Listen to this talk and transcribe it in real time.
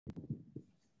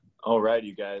All right,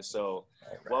 you guys. So, All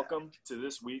right. welcome to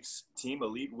this week's Team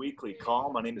Elite Weekly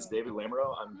Call. My name is David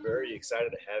Lamoureux. I'm very excited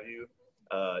to have you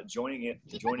joining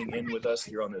in with us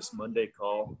here on this Monday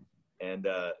call, and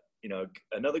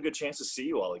another good chance to see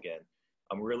you all again.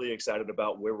 I'm really excited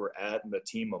about where we're at and the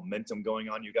team momentum going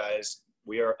on. You guys,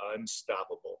 we are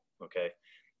unstoppable. Okay,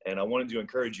 and I wanted to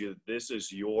encourage you. This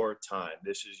is your time.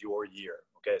 This is your year.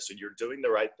 Okay, so you're doing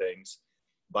the right things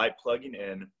by plugging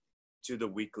in to the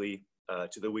weekly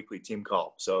team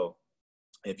call. So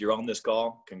if you're on this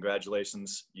call,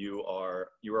 congratulations. You are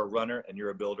a runner and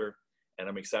you're a builder, and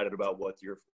I'm excited about what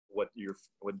your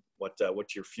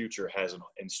future has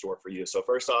in store for you. So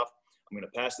first off, I'm going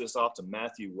to pass this off to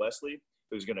Matthew Wesley,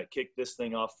 who's going to kick this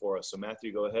thing off for us. So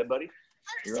Matthew, go ahead, buddy.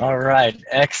 All right.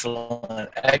 Excellent.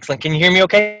 Excellent. Can you hear me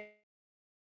okay?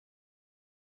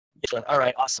 Excellent. All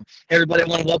right. Awesome. Hey, everybody, I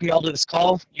want to welcome you all to this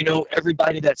call. You know,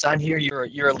 everybody that's on here, you're a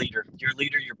leader. You're a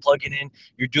leader. You're plugging in.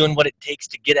 You're doing what it takes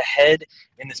to get ahead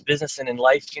in this business and in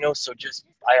life, you know, so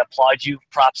I applaud you.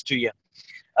 Props to you.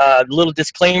 Little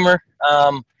disclaimer.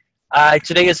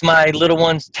 Today is my little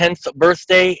one's 10th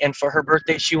birthday, and for her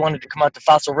birthday, she wanted to come out to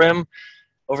Fossil Rim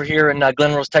over here in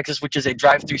Glen Rose, Texas, which is a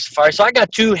drive-through safari. So I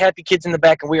got two happy kids in the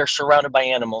back, and we are surrounded by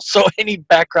animals. So any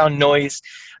background noise,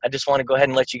 I just want to go ahead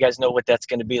and let you guys know what that's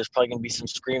going to be. There's probably going to be some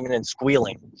screaming and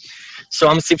squealing. So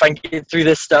I'm going to see if I can get through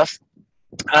this stuff.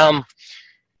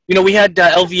 We had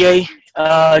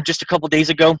LVA just a couple days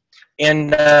ago.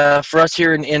 And for us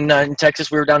here in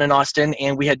Texas, we were down in Austin,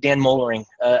 and we had Dan Mollering,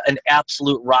 an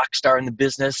absolute rock star in the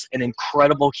business, an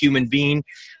incredible human being,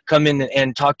 come in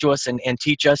and talk to us and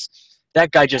teach us.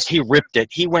 That guy he ripped it.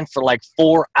 He went for like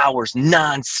 4 hours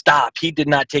nonstop. He did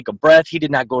not take a breath. He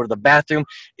did not go to the bathroom.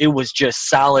 It was just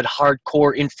solid,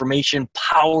 hardcore information,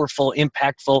 powerful,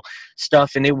 impactful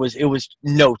stuff. And it was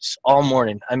notes all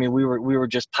morning. I mean, we were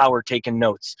just power taking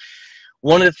notes.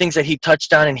 One of the things that he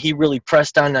touched on and he really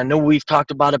pressed on, and I know we've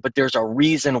talked about it, but there's a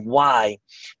reason why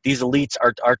these elites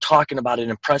are talking about it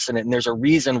and pressing it. And there's a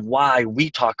reason why we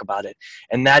talk about it.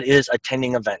 And that is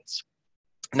attending events.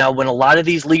 Now, when a lot of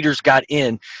these leaders got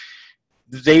in,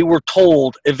 they were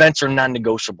told events are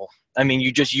non-negotiable. I mean,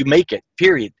 you make it,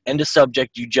 period. End of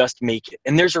subject, you just make it.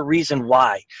 And there's a reason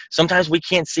why. Sometimes we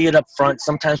can't see it up front.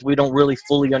 Sometimes we don't really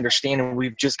fully understand, and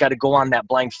we've just got to go on that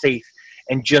blind faith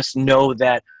and just know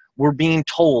that we're being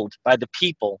told by the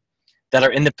people that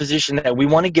are in the position that we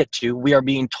want to get to. We are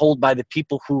being told by the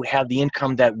people who have the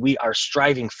income that we are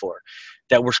striving for,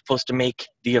 that we're supposed to make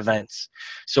the events.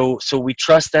 So we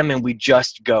trust them and we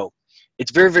just go.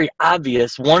 It's very, very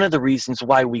obvious. One of the reasons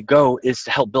why we go is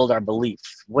to help build our belief.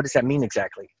 What does that mean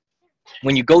exactly?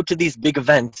 When you go to these big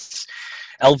events,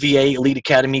 LVA, Elite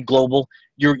Academy, Global,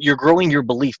 you're growing your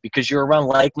belief because you're around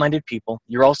like-minded people.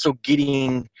 You're also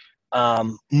getting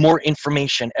more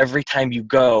information every time you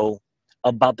go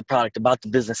about the product, about the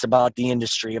business, about the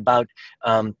industry, about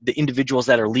the individuals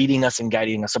that are leading us and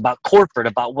guiding us, about corporate,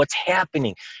 about what's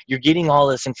happening. You're getting all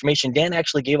this information. Dan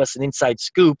actually gave us an inside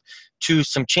scoop to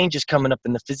some changes coming up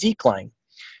in the physique line.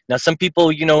 Now, some people,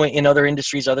 in other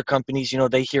industries, other companies,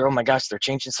 they hear, oh my gosh, they're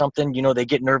changing something, they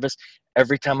get nervous.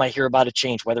 Every time I hear about a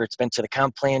change, whether it's been to the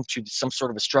comp plan, to some sort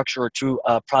of a structure, or to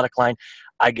a product line,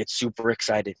 I get super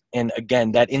excited. And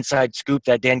again, that inside scoop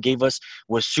that Dan gave us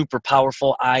was super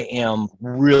powerful. I am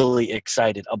really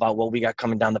excited about what we got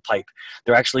coming down the pipe.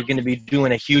 They're actually going to be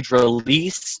doing a huge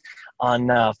release on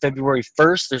February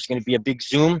 1st. There's going to be a big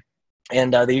Zoom.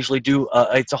 And they usually do,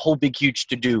 it's a whole big, huge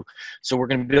to-do. So we're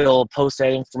going to be able to post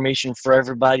that information for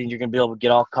everybody, and you're going to be able to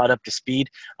get all caught up to speed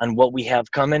on what we have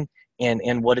coming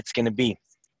and what it's going to be.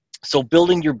 So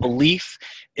building your belief,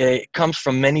 it comes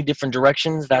from many different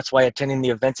directions. That's why attending the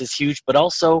events is huge, but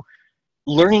also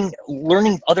learning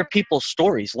other people's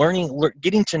stories,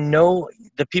 getting to know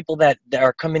the people that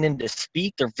are coming in to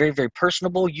speak. They're very, very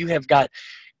personable. You have got,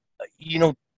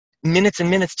 minutes and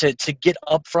minutes to get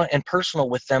upfront and personal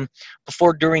with them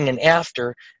before, during, and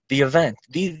after the event.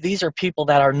 These are people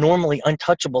that are normally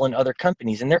untouchable in other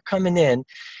companies, and they're coming in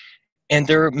and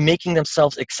they're making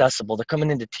themselves accessible. They're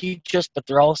coming in to teach us, but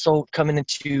they're also coming in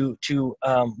to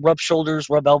rub shoulders,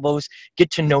 rub elbows,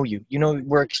 get to know you.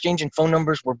 We're exchanging phone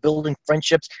numbers, we're building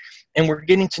friendships, and we're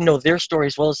getting to know their story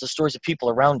as well as the stories of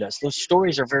people around us. Those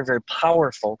stories are very, very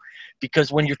powerful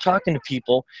because when you're talking to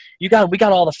people, we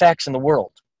got all the facts in the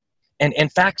world.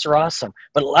 And facts are awesome,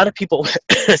 but a lot of people,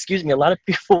 a lot of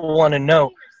people want to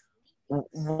know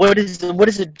what is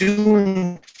it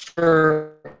doing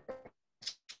for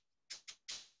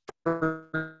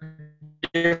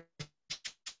different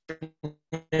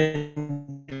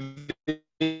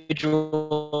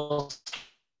individuals.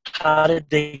 How did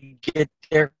they get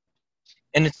there?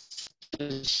 And it's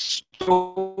the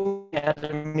story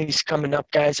Academy's coming up,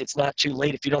 guys. It's not too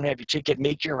late. If you don't have your ticket,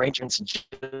 make your arrangements and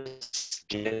just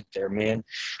get there, man.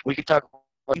 We could talk about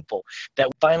people that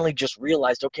finally just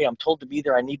realized, okay, I'm told to be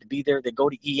there. I need to be there. They go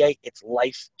to EA. It's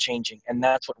life-changing, and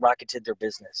that's what rocketed their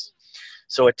business.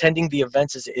 So attending the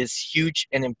events is huge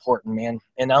and important, man.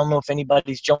 And I don't know if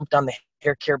anybody's jumped on the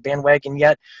hair care bandwagon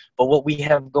yet, but what we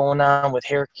have going on with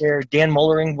hair care, Dan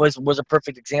Mollering was a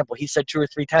perfect example. He said 2 or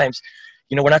 3 times,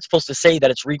 you know, we're not supposed to say that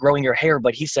it's regrowing your hair,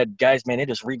 but he said, guys, man, it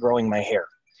is regrowing my hair.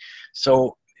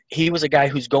 So he was a guy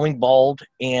who's going bald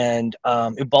and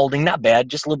balding, not bad,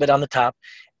 just a little bit on the top.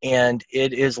 And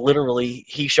it is literally,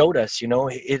 he showed us, you know,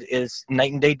 it is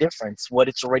night and day difference, what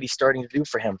it's already starting to do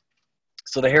for him.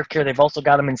 So the hair care, they've also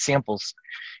got them in samples.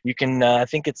 You can, I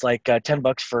think it's like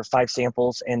 $10 for 5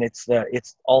 samples, and it's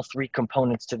all 3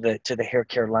 components to the hair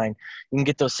care line. You can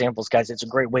get those samples, guys. It's a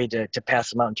great way to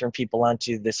pass them out and turn people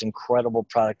onto this incredible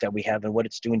product that we have and what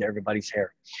it's doing to everybody's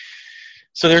hair.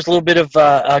 So there's a little bit of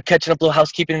catching up, a little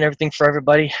housekeeping and everything for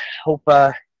everybody. Hope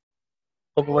it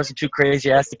wasn't too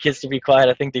crazy. I asked the kids to be quiet.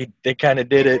 I think they kind of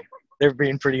did it. They're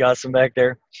being pretty awesome back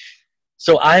there.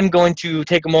 So I'm going to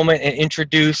take a moment and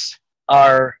introduce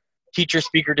our teacher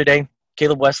speaker today,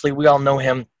 Caleb Wesley. We all know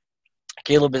him.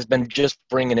 Caleb has been just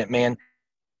bringing it, man.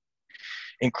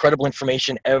 Incredible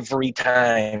information every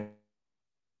time.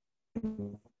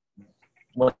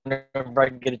 Whenever I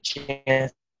get a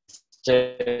chance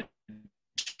to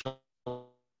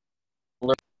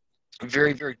learn,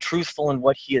 very, very truthful in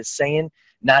what he is saying,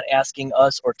 not asking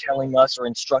us or telling us or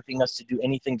instructing us to do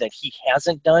anything that he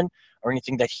hasn't done or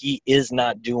anything that he is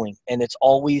not doing. And it's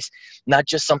always not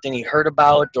just something he heard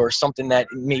about or something that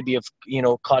maybe have, you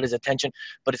know, caught his attention,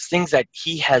 but it's things that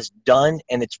he has done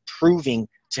and it's proving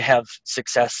to have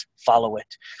success follow it.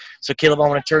 So Caleb, I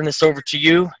want to turn this over to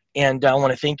you, and I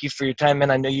want to thank you for your time,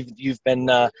 man. I know you've been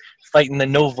fighting the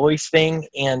no voice thing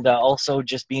and also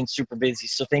just being super busy.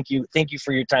 So thank you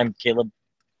for your time, Caleb.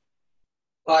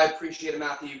 Well, I appreciate it,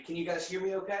 Matthew. Can you guys hear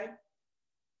me okay?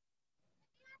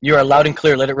 You are loud and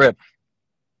clear. Let it rip.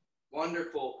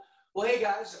 Wonderful. Well, hey,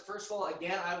 guys. First of all,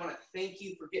 again, I want to thank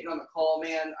you for getting on the call,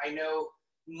 man. I know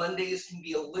Mondays can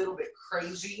be a little bit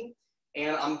crazy,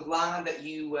 and I'm glad that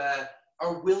you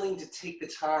are willing to take the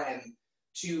time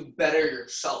to better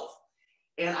yourself.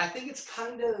 And I think it's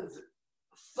kind of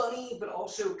funny, but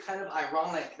also kind of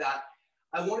ironic that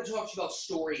I want to talk to you about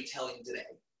storytelling today.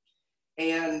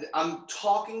 And I'm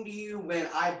talking to you when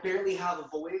I barely have a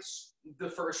voice, the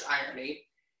first irony,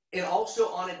 and also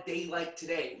on a day like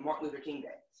today, Martin Luther King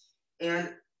Day.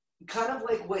 And kind of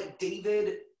like what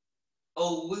David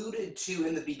alluded to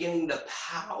in the beginning, the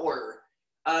power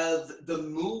of the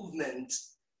movement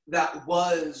that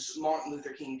was Martin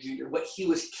Luther King Jr., what he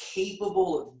was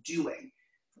capable of doing.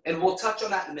 And we'll touch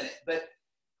on that in a minute. But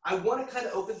I want to kind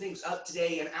of open things up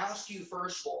today and ask you,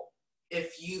 first of all,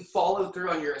 if you followed through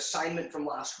on your assignment from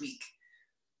last week.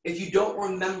 If you don't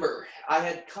remember, I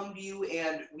had come to you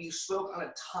and we spoke on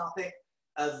a topic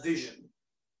of vision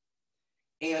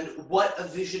and what a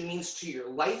vision means to your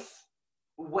life,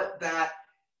 what that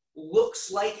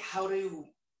looks like, how to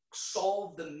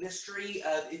solve the mystery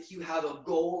of if you have a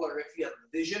goal or if you have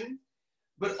a vision,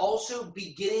 but also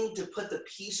beginning to put the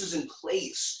pieces in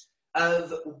place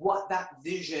of what that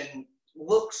vision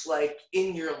looks like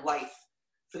in your life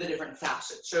for the different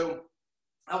facets. So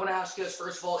I want to ask you guys,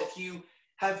 first of all, if you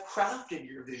have crafted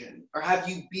your vision, or have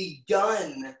you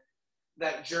begun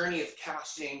that journey of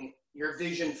casting your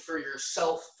vision for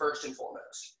yourself first and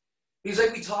foremost? Because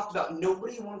like we talked about,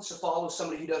 nobody wants to follow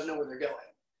somebody who doesn't know where they're going.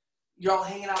 You're all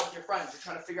hanging out with your friends, you're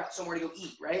trying to figure out somewhere to go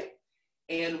eat, right?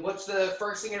 And what's the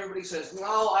first thing everybody says?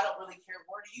 No, I don't really care.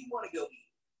 Where do you want to go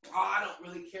eat? Oh, I don't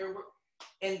really care.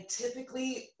 And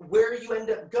typically, where you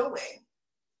end up going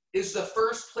is the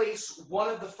first place one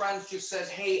of the friends just says,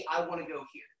 hey, I want to go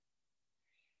here.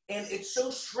 And it's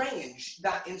so strange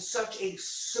that in such a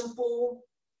simple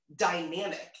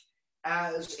dynamic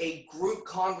as a group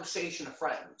conversation of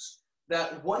friends,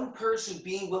 that one person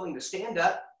being willing to stand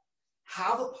up,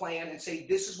 have a plan, and say,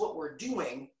 this is what we're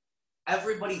doing,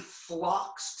 everybody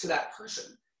flocks to that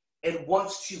person and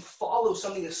wants to follow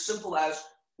something as simple as,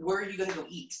 where are you going to go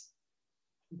eat?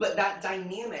 But that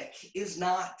dynamic is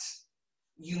not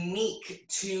unique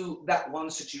to that one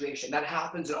situation. That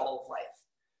happens in all of life.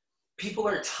 People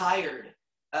are tired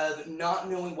of not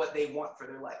knowing what they want for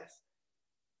their life.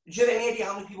 Do you have any idea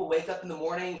how many people wake up in the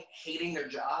morning hating their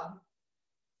job?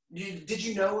 Did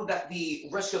you know that the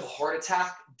risk of heart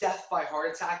attack, death by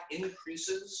heart attack,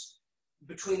 increases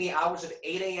between the hours of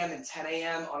 8 a.m. and 10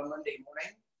 a.m. on a Monday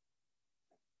morning?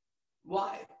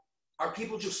 Why? Are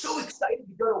people just so excited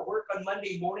to go to work on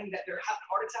Monday morning that they're having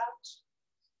heart attacks?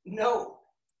 No.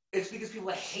 It's because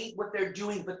people hate what they're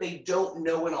doing, but they don't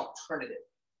know an alternative.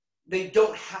 They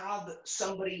don't have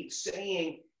somebody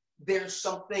saying there's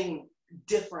something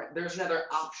different, there's another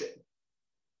option.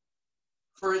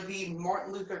 For the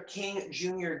Martin Luther King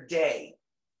Jr. Day,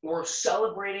 we're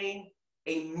celebrating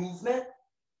a movement,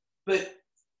 but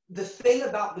the thing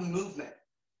about the movement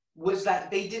was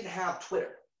that they didn't have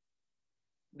Twitter.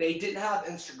 They didn't have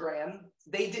Instagram.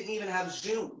 They didn't even have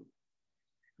Zoom.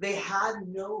 They had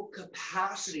no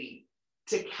capacity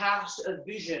to cast a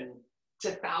vision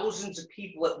to thousands of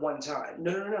people at one time.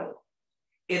 No.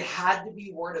 It had to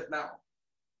be word of mouth.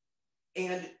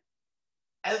 And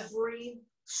every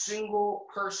single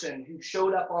person who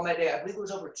showed up on that day, I believe it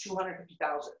was over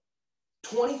 250,000.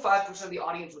 25% of the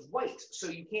audience was white, so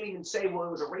you can't even say, well,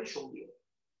 it was a racial deal.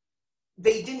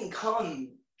 They didn't come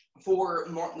for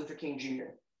Martin Luther King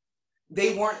Jr.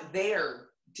 They weren't there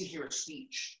to hear a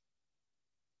speech.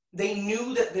 They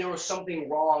knew that there was something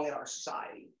wrong in our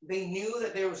society. They knew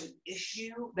that there was an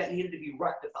issue that needed to be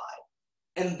rectified,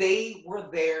 and they were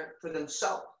there for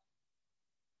themselves.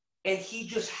 And he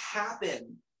just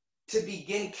happened to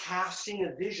begin casting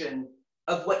a vision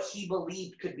of what he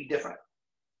believed could be different.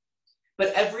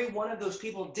 But every one of those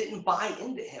people didn't buy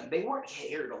into him. They weren't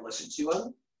here to listen to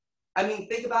him. I mean,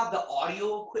 think about the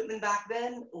audio equipment back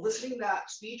then. Listening to that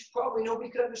speech, probably nobody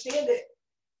could understand it.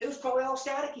 It was probably all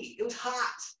staticky. It was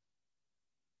hot.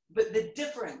 But the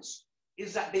difference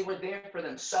is that they were there for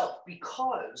themselves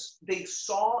because they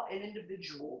saw an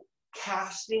individual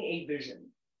casting a vision.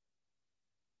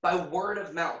 By word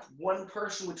of mouth, one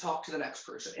person would talk to the next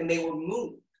person, and they were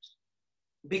moved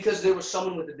because there was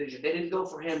someone with a vision. They didn't go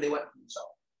for him, they went for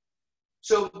themselves.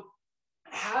 So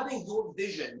having your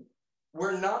vision,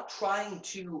 we're not trying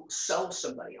to sell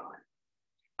somebody on it.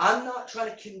 I'm not trying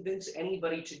to convince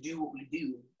anybody to do what we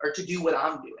do or to do what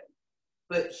I'm doing.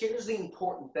 But here's the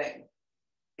important thing,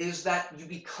 is that you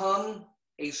become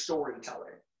a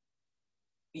storyteller.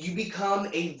 You become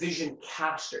a vision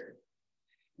caster.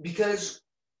 Because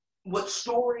what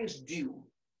stories do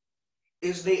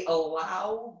is they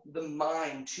allow the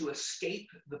mind to escape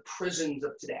the prisons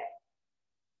of today.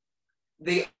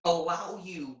 They allow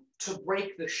you to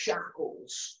break the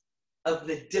shackles of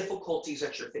the difficulties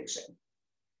that you're facing,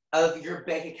 of your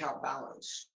bank account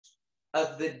balance,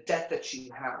 of the debt that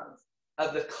you have,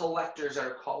 of the collectors that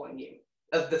are calling you,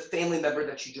 of the family member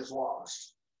that you just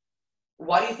lost.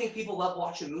 Why do you think people love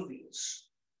watching movies?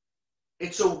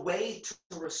 It's a way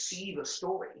to receive a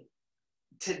story,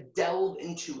 to delve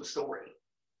into a story.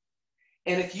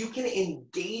 And if you can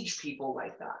engage people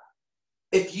like that,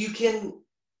 if you can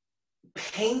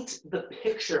paint the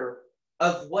picture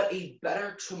of what a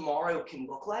better tomorrow can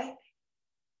look like,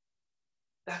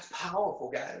 that's powerful,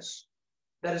 guys.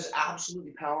 That is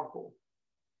absolutely powerful.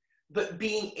 But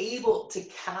being able to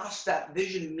cast that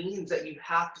vision means that you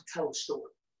have to tell a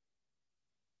story.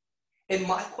 And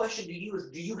my question to you is,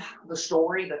 do you have the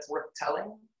story that's worth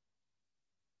telling?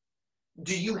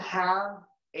 Do you have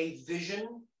a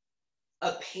vision,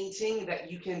 a painting that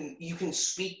you can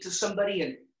speak to somebody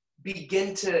and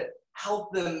begin to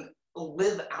help them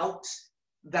live out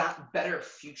that better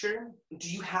future? Do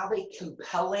you have a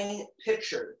compelling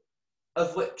picture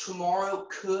of what tomorrow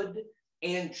could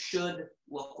and should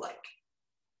look like?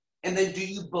 And then do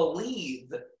you believe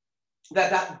that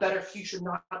that better future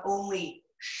not only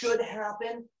should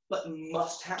happen, but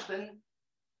must happen?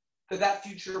 That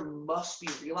future must be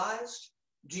realized?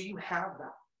 Do you have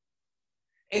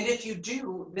that? And if you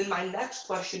do, then my next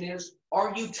question is,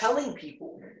 are you telling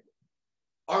people?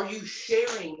 Are you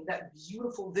sharing that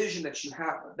beautiful vision that you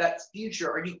have, that future?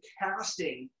 Are you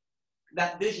casting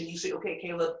that vision? You say, okay,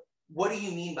 Caleb, what do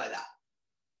you mean by that?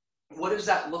 What does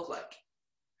that look like?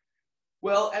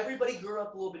 Well, everybody grew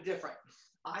up a little bit different.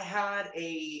 I had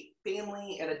a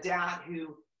family and a dad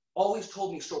who always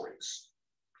told me stories.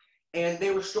 And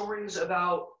they were stories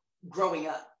about growing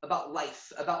up, about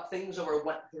life, about things that I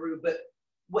went through. But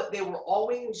what they were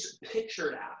always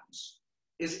pictured as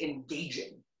is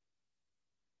engaging.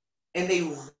 And they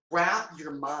wrap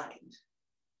your mind.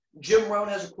 Jim Rohn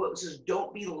has a quote that says,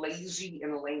 don't be lazy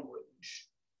in language.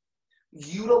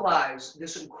 Utilize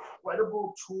this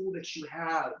incredible tool that you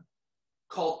have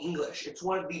called English. It's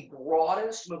one of the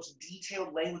broadest, most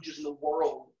detailed languages in the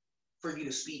world for you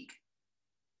to speak.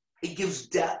 It gives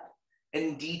depth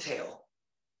and detail.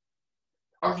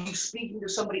 Are you speaking to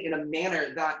somebody in a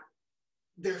manner that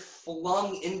they're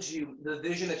flung into the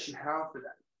vision that you have for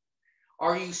them?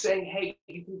 Are you saying, hey,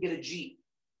 you can get a Jeep?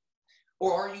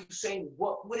 Or are you saying,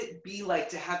 what would it be like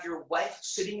to have your wife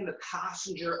sitting in the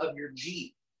passenger of your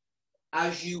Jeep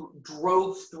as you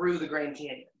drove through the Grand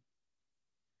Canyon?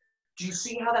 Do you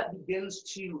see how that begins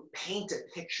to paint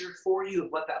a picture for you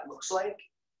of what that looks like?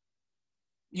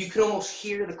 You can almost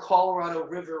hear the Colorado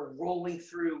River rolling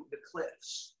through the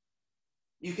cliffs.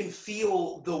 You can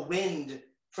feel the wind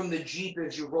from the Jeep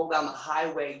as you roll down the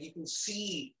highway. You can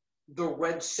see the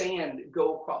red sand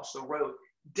go across the road.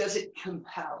 Does it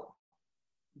compel?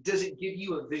 Does it give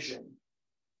you a vision?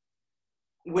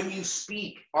 When you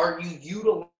speak, are you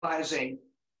utilizing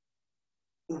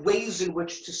ways in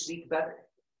which to speak better?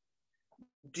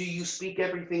 Do you speak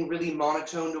everything really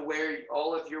monotone to where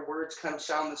all of your words kind of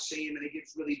sound the same and it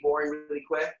gets really boring really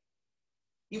quick?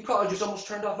 You probably just almost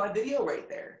turned off my video right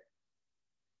there.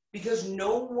 Because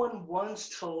no one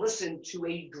wants to listen to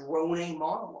a droning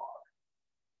monologue.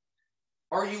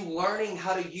 Are you learning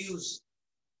how to use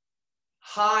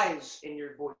highs in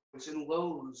your voice and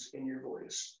lows in your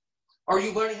voice? Are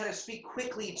you learning how to speak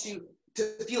quickly to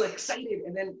feel excited?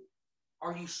 And then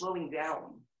are you slowing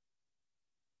down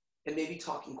and maybe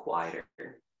talking quieter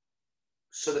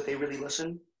so that they really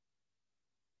listen?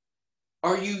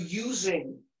 Are you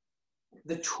using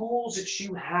the tools that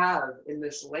you have in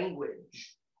this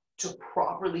language to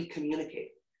properly communicate?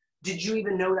 Did you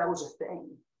even know that was a thing?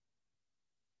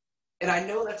 And I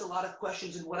know that's a lot of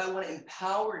questions, and what I want to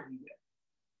empower you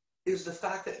with is the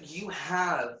fact that you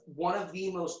have one of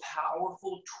the most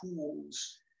powerful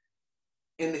tools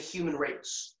in the human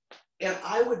race. And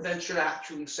I would venture to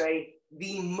actually say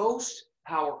the most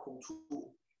powerful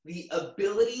tool, the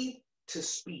ability to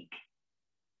speak.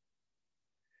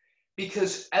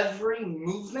 Because every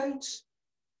movement,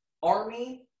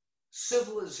 army,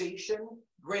 civilization,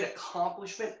 great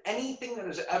accomplishment, anything that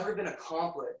has ever been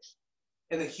accomplished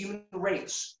in the human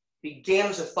race began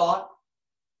as a thought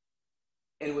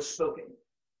and was spoken.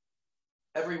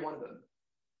 Every one of them.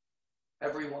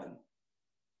 Every one.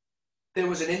 There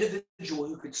was an individual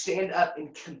who could stand up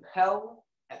and compel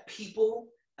a people,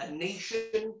 a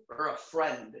nation, or a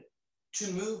friend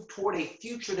to move toward a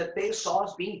future that they saw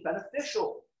as being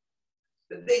beneficial,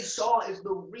 that they saw as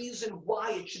the reason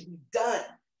why it should be done,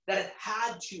 that it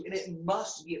had to and it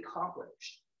must be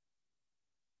accomplished.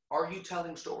 Are you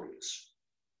telling stories?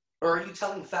 Or are you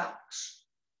telling facts?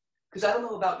 Because I don't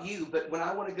know about you, but when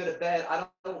I want to go to bed, I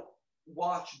don't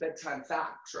watch bedtime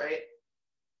facts, right?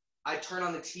 I turn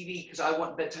on the TV because I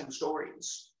want bedtime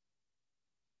stories.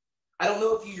 I don't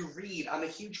know if you read. I'm a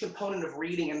huge component of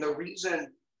reading, and the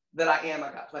reason that I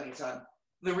got plenty of time.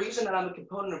 The reason that I'm a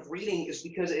component of reading is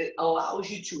because it allows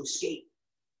you to escape.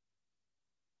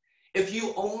 If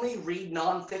you only read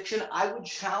nonfiction, I would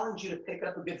challenge you to pick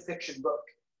up a good fiction book.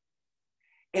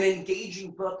 An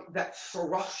engaging book that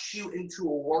thrusts you into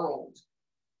a world,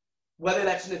 whether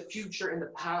that's in the future, in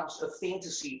the past, of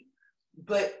fantasy,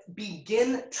 but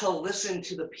begin to listen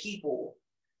to the people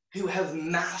who have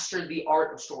mastered the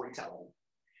art of storytelling.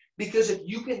 Because if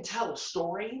you can tell a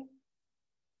story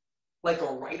like a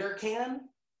writer can,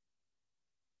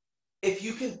 if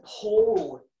you can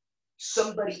pull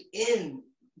somebody in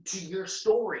to your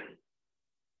story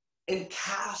and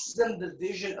cast them the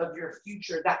vision of your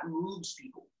future, that moves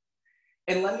people.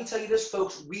 And let me tell you this,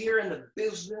 folks, we are in the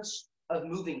business of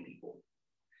moving people.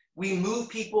 We move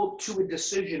people to a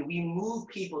decision. We move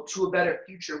people to a better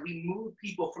future. We move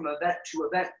people from event to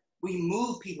event. We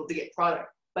move people to get product.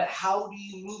 But how do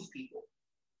you move people?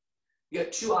 You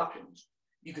have two options.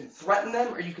 You can threaten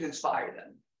them or you can inspire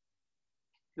them.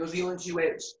 Those are the only two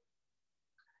ways.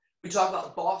 We talk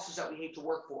about bosses that we hate to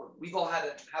work for. We've all had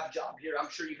to have a job here. I'm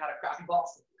sure you've had a crappy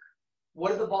boss before.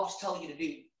 What did the boss tell you to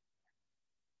do?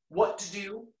 What to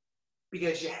do?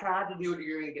 Because you had to do it or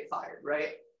you're going to get fired,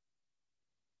 right?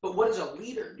 But what does a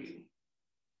leader do?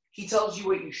 He tells you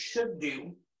what you should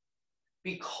do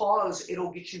because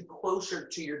it'll get you closer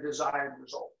to your desired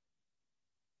result.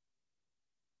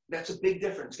 That's a big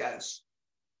difference, guys.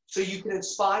 So you can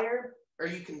inspire or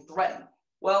you can threaten.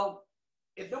 Well,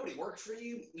 if nobody works for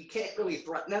you, you can't really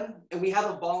threaten them. And we have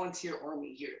a volunteer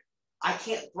army here. I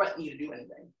can't threaten you to do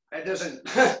anything. That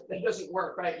doesn't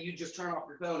work, right? You just turn off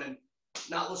your phone and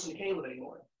not listen to Caleb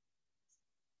anymore.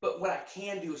 But what I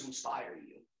can do is inspire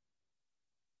you.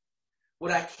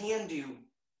 What I can do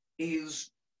is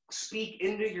speak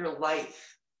into your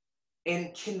life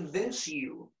and convince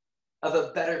you of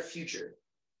a better future.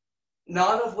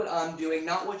 Not of what I'm doing,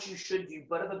 not what you should do,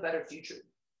 but of a better future.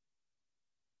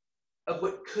 Of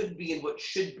what could be and what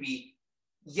should be,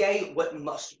 yea, what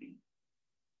must be.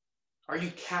 Are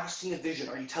you casting a vision?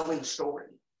 Are you telling a story?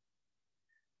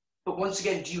 But once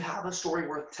again, do you have a story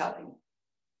worth telling?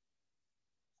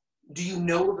 Do you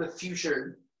know of a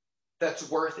future that's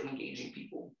worth engaging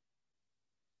people?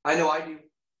 I know I do.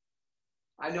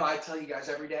 I know I tell you guys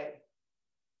every day.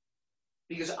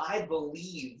 Because I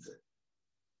believe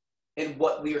in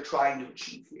what we are trying to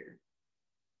achieve here.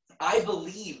 I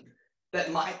believe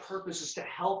that my purpose is to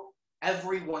help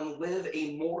everyone live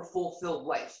a more fulfilled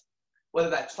life, whether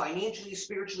that's financially,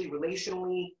 spiritually,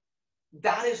 relationally.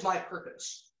 That is my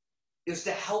purpose, is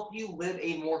to help you live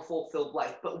a more fulfilled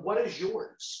life. But what is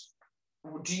yours?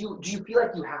 Do you feel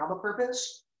like you have a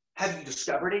purpose? Have you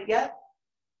discovered it yet?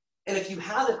 And if you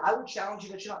haven't, I would challenge you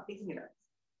that you're not thinking enough.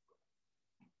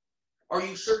 Are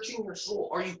you searching your soul?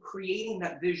 Are you creating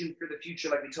that vision for the future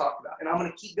like we talked about? And I'm going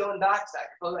to keep going back to that.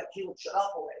 You're probably like, Caleb, shut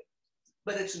up already.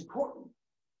 But it's important,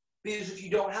 because if you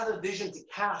don't have a vision to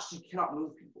cast, you cannot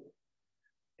move people.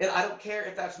 And I don't care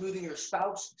if that's moving your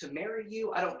spouse to marry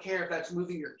you. I don't care if that's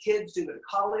moving your kids to go to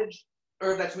college,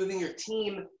 or if that's moving your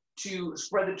team to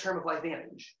spread the term of life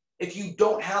advantage. If you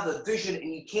don't have a vision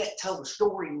and you can't tell the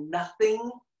story,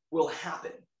 nothing will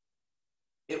happen.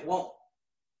 It won't.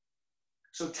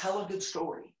 So tell a good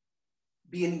story.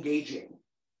 Be engaging.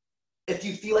 If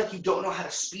you feel like you don't know how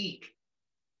to speak,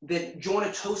 then join a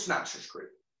Toastmasters group.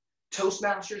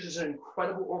 Toastmasters is an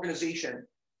incredible organization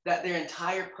that their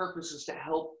entire purpose is to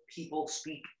help people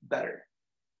speak better.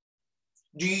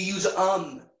 Do you use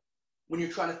when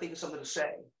you're trying to think of something to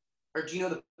say? Or do you know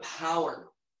the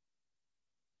power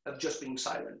of just being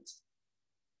silent?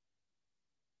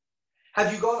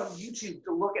 Have you gone on YouTube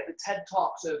to look at the TED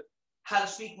Talks of how to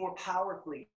speak more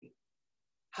powerfully,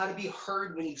 how to be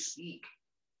heard when you speak?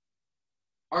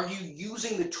 Are you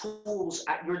using the tools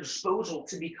at your disposal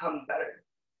to become better?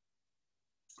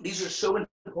 These are so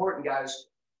important, guys.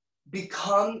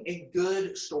 Become a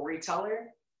good storyteller,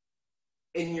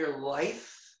 and your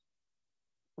life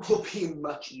will be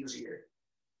much easier.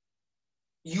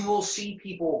 You will see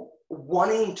people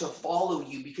wanting to follow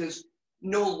you, because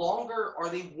no longer are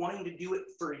they wanting to do it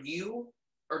for you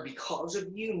or because of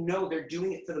you. No, they're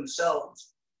doing it for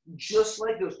themselves. Just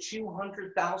like those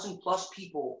 200,000 plus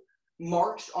people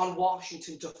marched on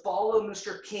Washington to follow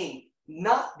Mr. King,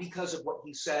 not because of what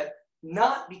he said,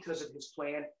 not because of his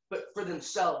plan, but for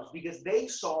themselves, because they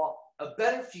saw a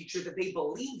better future that they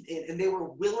believed in, and they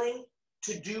were willing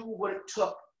to do what it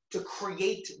took to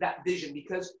create that vision,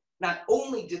 because not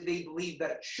only did they believe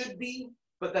that it should be,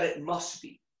 but that it must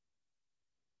be.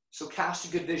 So cast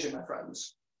a good vision, my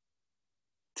friends.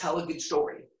 Tell a good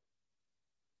story.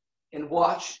 And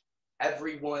watch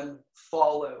everyone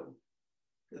follow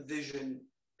the vision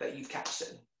that you've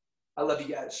casted. I love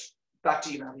you guys. Back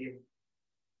to you, Matthew.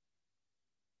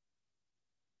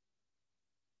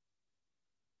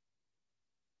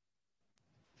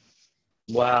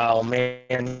 Wow,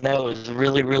 man, that was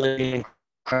really, really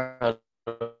incredible.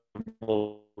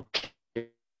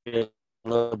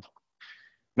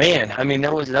 Man, I mean,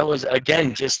 that was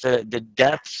again just the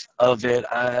depth of it.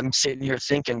 I'm sitting here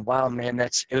thinking, wow, man,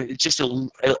 it's just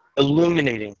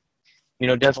illuminating. You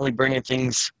know, definitely bringing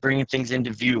things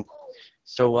into view.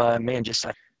 So, man,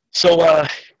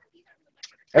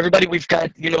 everybody, we've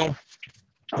got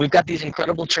these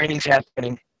incredible trainings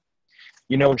happening.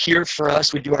 You know, here for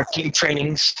us, we do our team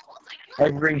trainings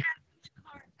every.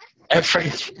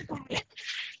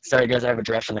 Sorry, guys, I have a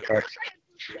giraffe in the car.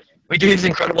 We do these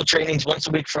incredible trainings once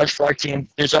a week for us, for our team.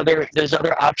 There's other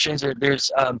options, or there's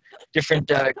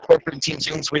different corporate team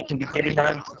Zooms we can be getting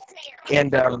on,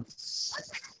 and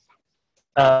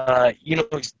you know,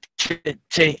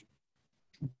 to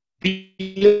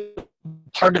be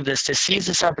part of this, to seize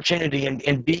this opportunity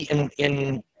and be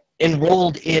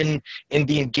enrolled in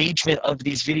the engagement of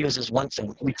these videos is one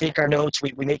thing. We take our notes,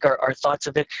 we make our thoughts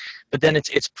of it, but then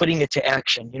it's putting it to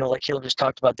action. You know, like Caleb just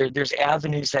talked about, there's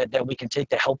avenues that we can take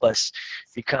to help us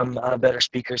become better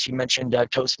speakers. He mentioned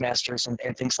Toastmasters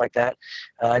and things like that.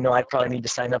 I know I probably need to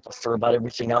sign up for about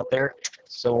everything out there.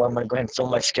 So I'm going to go ahead and fill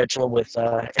my schedule with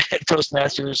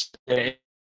Toastmasters,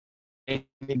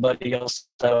 anybody else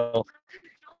that'll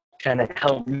kind of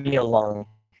help me along.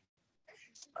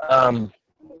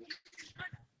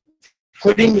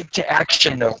 Putting it to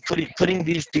action, though, putting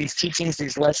these teachings,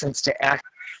 these lessons to act.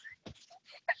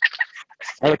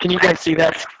 Can you guys see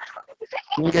that?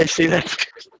 Can you guys see that?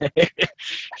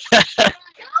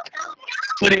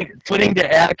 putting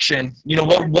to action, you know,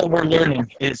 what we're learning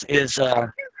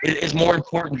is more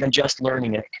important than just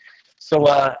learning it. So,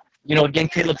 you know, again,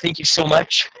 Caleb, thank you so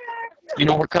much. You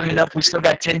know, we're coming up. We still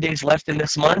got 10 days left in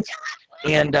this month.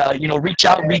 And, you know, reach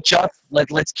up.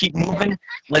 Let's keep moving.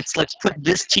 Let's put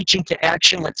this teaching to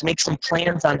action. Let's make some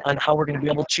plans on how we're going to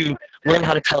be able to learn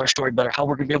how to tell our story better, how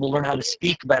we're going to be able to learn how to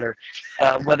speak better,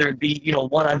 whether it be, you know,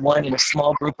 one-on-one in a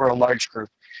small group or a large group.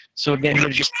 So again, you know,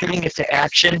 just putting it to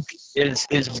action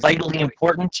is vitally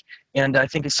important. And I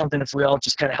think it's something if we all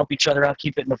just kind of help each other out,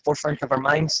 keep it in the forefront of our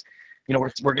minds, you know,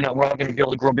 we're all gonna be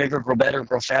able to grow bigger, grow better,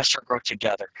 grow faster, grow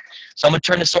together. So I'm gonna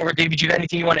turn this over. David, you got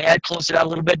anything you want to add? Close it out a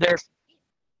little bit there.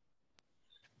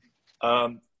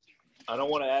 I don't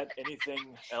want to add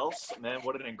anything else, man.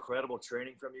 What an incredible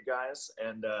training from you guys.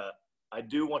 And I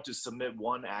do want to submit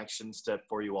one action step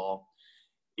for you all.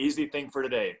 Easy thing for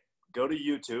today. Go to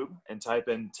YouTube and type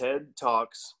in TED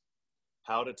Talks,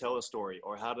 how to tell a story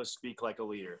or how to speak like a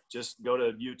leader. Just go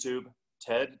to YouTube,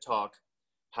 TED Talk,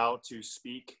 how to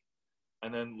speak,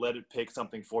 and then let it pick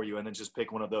something for you. And then just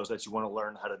pick one of those that you want to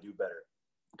learn how to do better.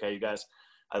 Okay, you guys,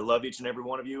 I love each and every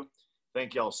one of you.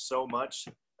 Thank y'all so much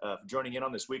for joining in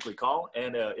on this weekly call.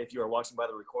 And if you are watching by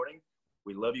the recording,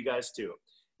 we love you guys too.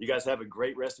 You guys have a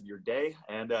great rest of your day.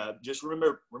 And just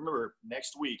remember,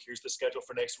 next week, here's the schedule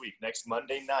for next week. Next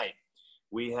Monday night,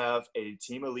 we have a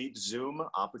Team Elite Zoom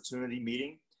opportunity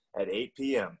meeting at 8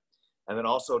 p.m. And then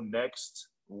also next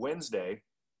Wednesday,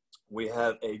 we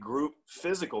have a group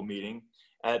physical meeting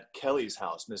at Kelly's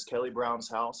house, Miss Kelly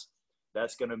Brown's house.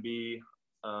 That's going to be,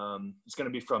 it's going to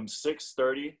be from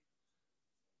 6:30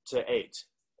 to 8,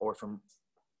 or from,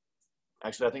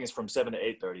 actually, I think it's from 7 to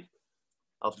 8:30.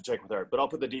 I'll have to check with her, but I'll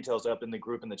put the details up in the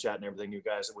group, in the chat and everything, you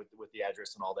guys, with the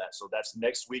address and all that. So that's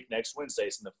next week, next Wednesday.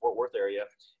 It's in the Fort Worth area.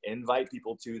 Invite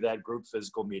people to that group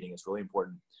physical meeting. It's really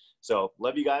important. So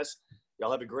love you guys.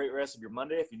 Y'all have a great rest of your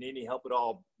Monday. If you need any help at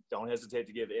all, don't hesitate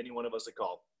to give any one of us a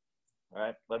call. All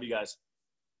right. Love you guys.